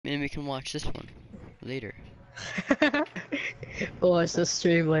then we can watch this one later. We'll watch the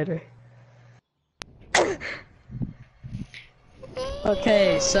stream later.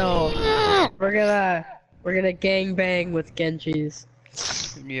 Okay, so we're gonna gang bang with Genjis.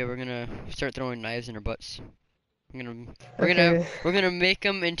 Yeah, we're gonna start throwing knives in our butts. We're Okay. gonna make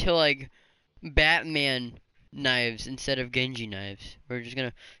them into like Batman knives instead of Genji knives. We're just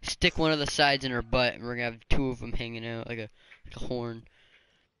gonna stick one of the sides in her butt, and we're gonna have two of them hanging out like a horn.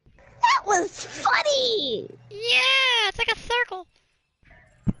 That was funny! Yeah, it's like a circle.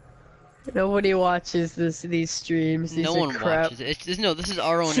 Nobody watches these streams. These No are one crap. watches it. This is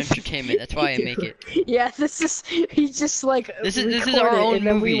our own entertainment. That's why I make it. Yeah, he just like This is record our it own and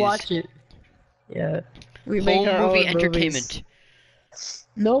then we movies. watch it. Yeah, we make Home our movie own entertainment. movies.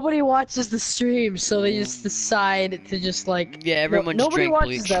 Nobody watches the stream, so they just decide to just like. Yeah, everyone just nobody drank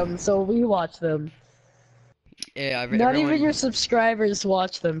watches bleach. them, so we watch them. Yeah, Not everyone, even your subscribers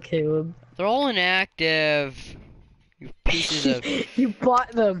watch them, Caleb. they're all inactive. You pieces of. You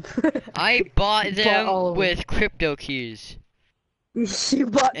bought them. I bought all them of them. with crypto keys. You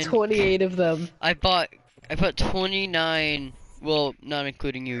bought And 28 of them. I bought 29. Well, not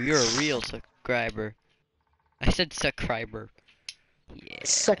including you. You're a real subscriber. I said subscriber. Yeah.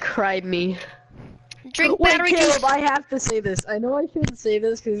 Subscribe me. Drink Wait, battery Caleb, juice. I have to say this. I know I shouldn't say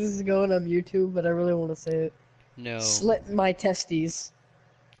this because this is going on YouTube, but I really want to say it. No. Slit my testes.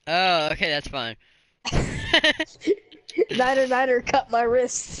 Oh, okay, that's fine. Niner, cut my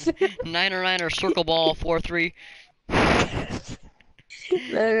wrists. Niner, circle ball, 4-3.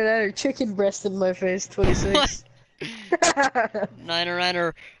 Niner, chicken breast in my face, 26.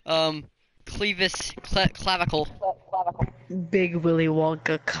 Niner, clevis, clavicle. Big Willy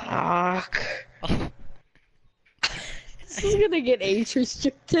Wonka cock. Oh. This is gonna get age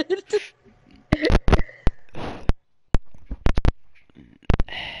restricted.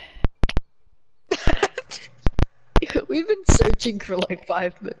 We've been searching for like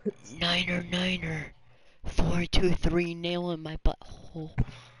 5 minutes. Niner, 4-2-3, nail in my butthole.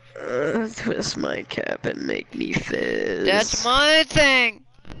 Twist my cap and make me fizz. That's my thing.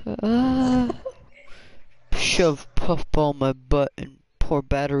 Shove puffball my butt and pour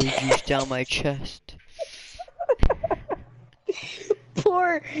battery juice down my chest.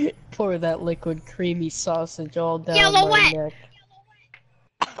 Pour that liquid creamy sausage all down Yellow my wet. neck.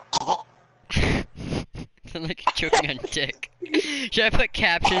 I'm like choking on dick. Should I put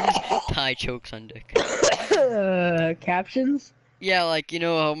captions? Ty chokes on dick. Captions? Yeah, like, you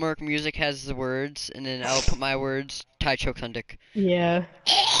know how Merc Music has the words, and then I'll put my words, Ty chokes on dick. Yeah.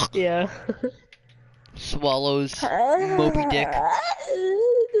 Yeah. Swallows Moby Dick.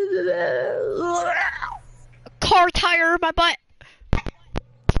 Car tire in my butt.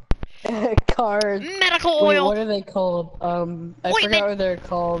 Car. Medical Wait, oil. what are they called? I Ointment. forgot what they're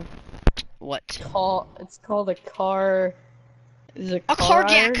called. What? It's called a car. Is it A car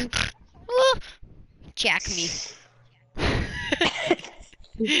jack. iron? Jack me.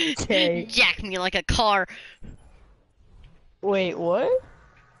 Okay. Jack me like a car. Wait, what?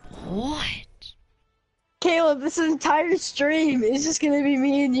 What? Caleb, this entire stream is just gonna be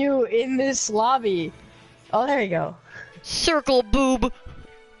me and you in this lobby. Oh, there you go. Circle boob.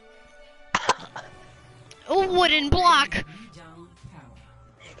 A wooden block.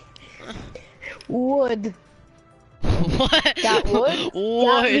 Wood. What? Got wood? Got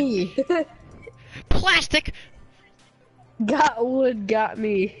Wood. me. Plastic. Got wood, got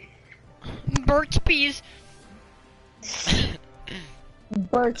me. Burt's Bees.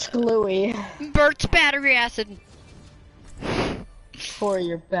 Burt's Louie. Burt's battery acid. Pour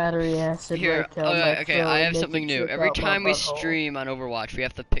your battery acid Here, right down my okay, throat I and have make something it new. drip Every out my time we butthole. stream on Overwatch, we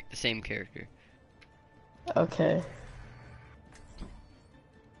have to pick the same character. Okay.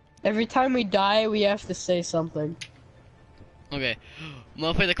 Every time we die, we have to say something. Okay, I'm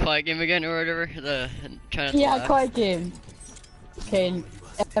gonna play the quiet game again or whatever. Try not to Yeah, laugh. quiet game. Okay,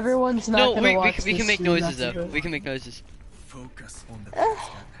 everyone's not No, gonna watch we can this make stream noises after though. this. We can make noises. Focus on the task at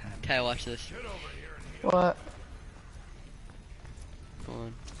hand. Ty, watch this. What? Go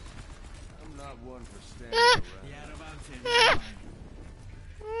on. I'm not one for standing around.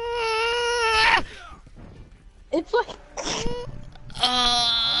 It's like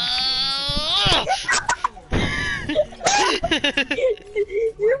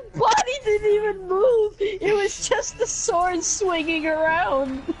your body didn't even move. It was just the sword swinging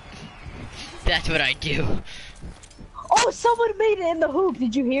around. That's what I do. Oh, someone made it in the hoop.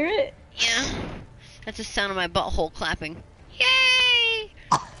 Did you hear it? Yeah. That's the sound of my butthole clapping. Yay!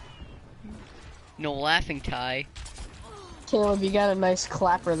 No laughing, Ty. Caleb, you got a nice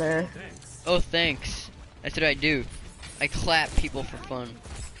clapper there. Oh, thanks. That's what I do. I clap people for fun.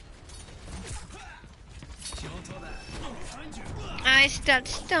 I got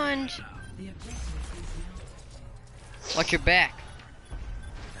stunned. Watch your back,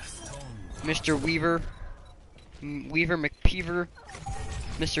 Mr. Weaver. Weaver McPeaver.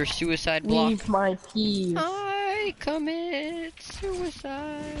 Mr. Suicide Block. Leave my peas. I commit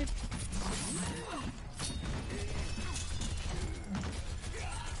suicide.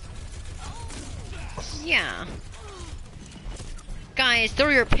 Yeah. Guys, throw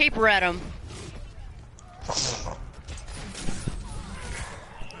your paper at him.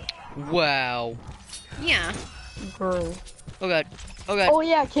 Wow. Yeah. Girl. Oh god. Oh god. Oh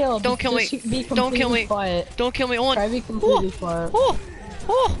yeah, Caleb. Don't kill me. Just be Don't kill me. completely quiet. Don't kill me. On. Try to be completely quiet. Oh.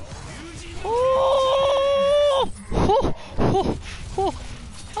 Oh. Oh. Oh. Oh. Oh.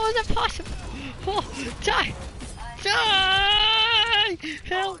 How is that possible? Oh. Die. Die.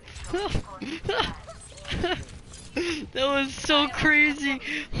 Help. That was so crazy.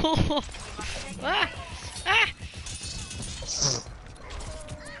 Oh. Ah. Ah.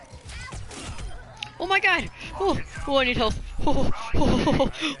 Oh my god! Oh, oh, I need health. Oh, oh,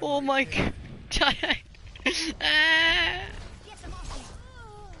 oh, oh my god. Ah.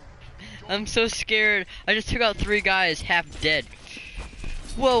 I'm so scared. I just took out 3 guys, half dead.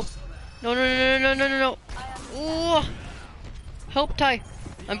 Whoa. No, no, no, no, no, no, no. Oh. Help, Ty.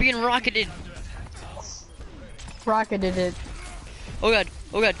 I'm being rocketed. Rocketed it. Oh god.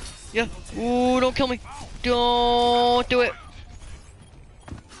 Oh god. Yeah. Ooh, don't kill me. Don't do it.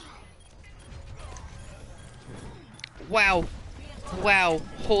 Wow. Wow.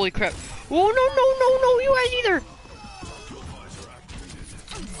 Holy crap. Oh, no, no, no, no, you guys either.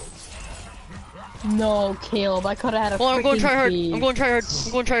 No, Caleb, I could have had a Hold on, I'm going to try hard. freaking I'm going to try hard.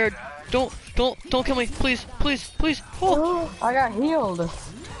 I'm going to try hard. Don't kill me. Please, please, please. Oh. I got healed.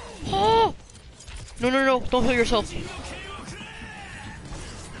 Oh. No, no, no. Don't heal yourself.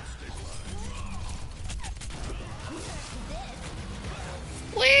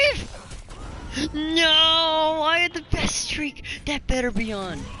 Leave. No, I had the best streak. That better be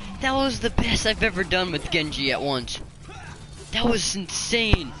on. That was the best I've ever done with Genji at once. That was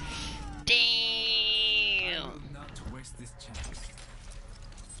insane. Damn.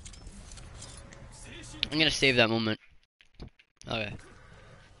 I'm gonna save that moment. Okay.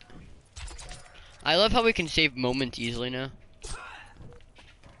 I love how we can save moments easily now.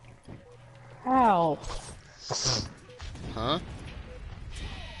 How? Huh?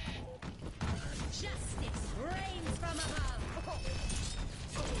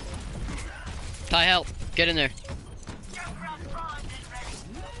 Ty, help! Get in there.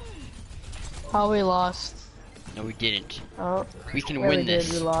 How we lost? No, we didn't. Oh, We can yeah, win we did.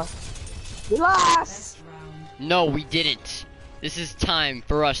 this. We lost. We lost! No, we didn't. This is time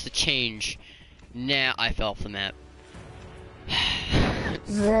for us to change. Now I fell off the map.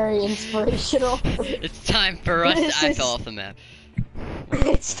 Very inspirational. It's time for us. I fell off the map.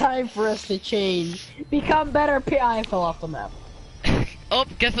 It's time for us to change. Become better. I fell off the map. Oh,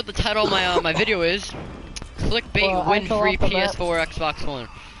 guess what the title of my my video is? Clickbait, Well, win I fell free off the map. PS4, Xbox One.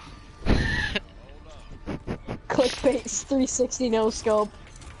 Clickbait 360 no scope.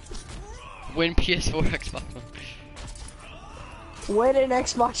 Win PS4, Xbox One. Win an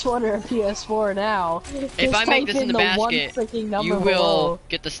Xbox One or a PS4 now. If I make this in the basket, you will below.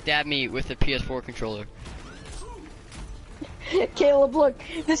 get to stab me with a PS4 controller. Caleb, look.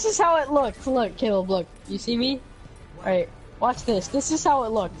 This is how it looks. Look, Caleb, look. You see me? Alright, watch this. This is how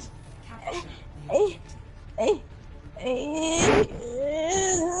it looks.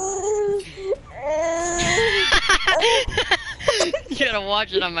 You gotta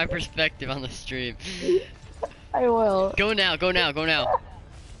watch it on my perspective on the stream. I will. Go now, go now, go now.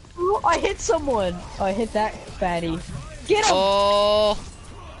 Oh, I hit someone. Oh, I hit that fatty. Get him! Oh.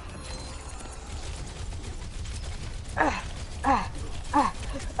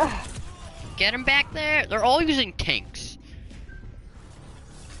 Get him back there. They're all using tanks.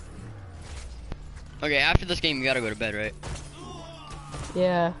 Okay, after this game, you gotta go to bed, right?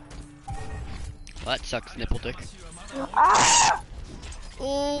 Yeah. Well, that sucks, nipple dick. Ah!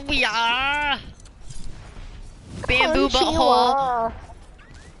 Oh, yeah. Bamboo butthole.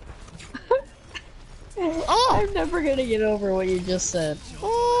 Konnichiwa. Oh. I'm never gonna get over what you just said.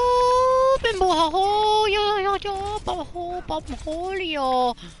 Oh, bamboo butthole. Yo, butthole, butthole,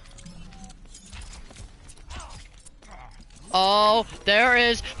 yo. Oh, there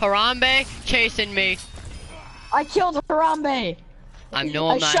is Harambe chasing me. I killed Harambe. I'm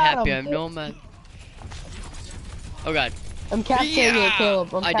not shot happy. him. I'm no mad. Oh god. I'm capturing it,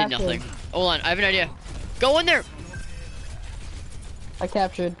 Caleb. I did nothing. Hold on, I have an idea. Go in there. I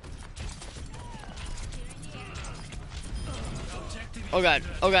captured. Oh god.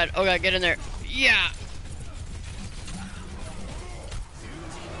 Oh god. Oh god. Get in there. Yeah.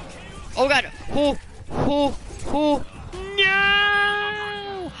 Oh god! Who?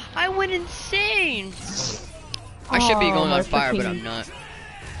 No! I went insane! I should be going on fire, but I'm not.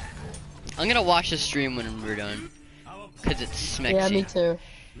 I'm gonna watch the stream when we're done. Cause it's smexy. Yeah, me too.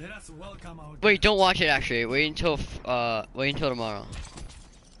 Wait, don't watch it actually. Wait until tomorrow.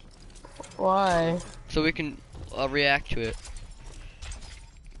 Why? So we can react to it.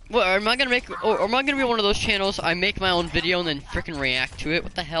 What, am I gonna make, or am I gonna be one of those channels, I make my own video and then frickin' react to it?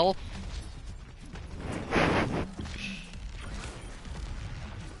 What the hell?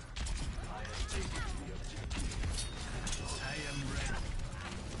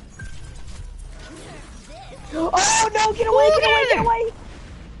 Oh no, get away!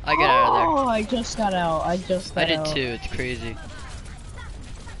 I got out of there. Oh, I just got out. I did out. too, it's crazy.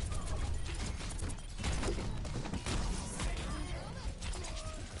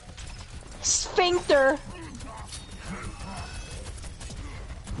 Sphincter!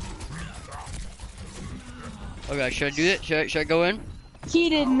 Okay, should I do it? Should I go in? He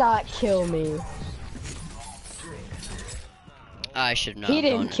did not kill me. I should not. He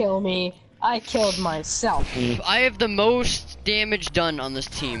didn't kill me. I killed myself. I have the most damage done on this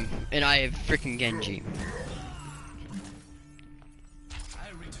team, and I have freaking Genji.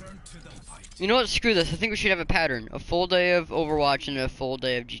 You know what? Screw this. I think we should have a pattern. A full day of Overwatch and a full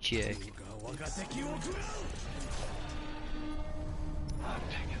day of GTA.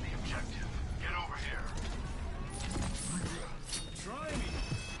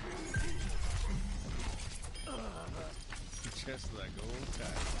 Just like old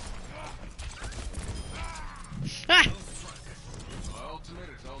times. Ah! My ultimate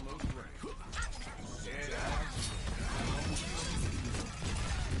is almost ready. Dead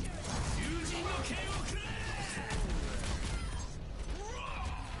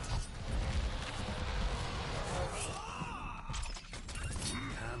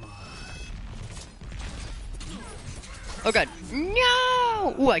Oh god.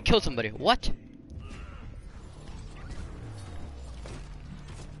 No! Ooh, I killed somebody. What?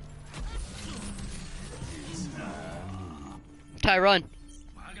 Ty, run.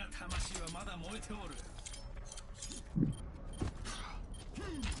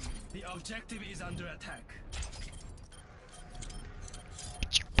 The objective is under attack.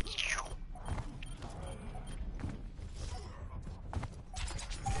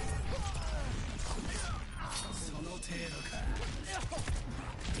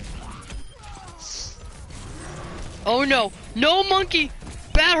 Oh no. No monkey!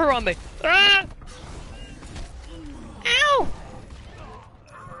 Bat her on me. Ah! Ow!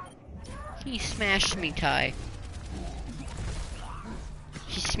 He smashed me, Ty.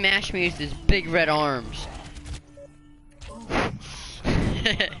 He smashed me with his big red arms.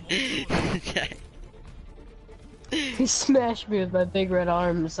 He smashed me with my big red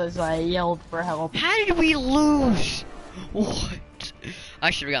arms as I yelled for help. How did we lose? What? I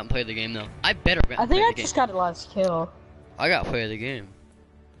should have gotten play of the game though. I better I think I just got the last kill. I got play of the game.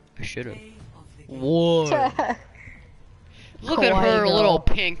 I should have. Whoa. Look at her little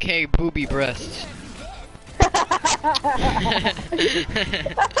pancake booby breasts.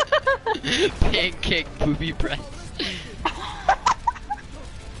 Pancake booby breasts.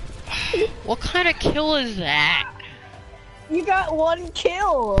 What kind of kill is that? You got one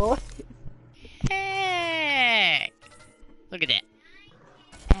kill. Hey! Look at that.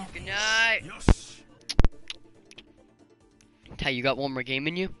 Good night. Ty, you got one more game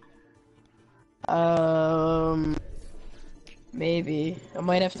in you? Maybe. I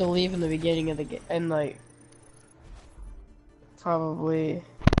might have to leave in the beginning of the game, and like, probably.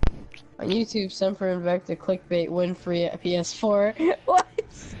 On YouTube, Semper Invecta Clickbait win free at PS4. What?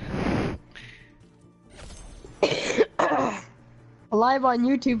 Live on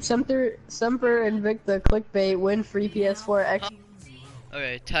YouTube, Semper Invecta Clickbait win free PS4 X.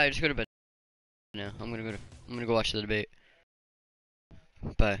 Okay, Ty, just go to bed now. I'm gonna go watch the debate.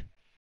 Bye.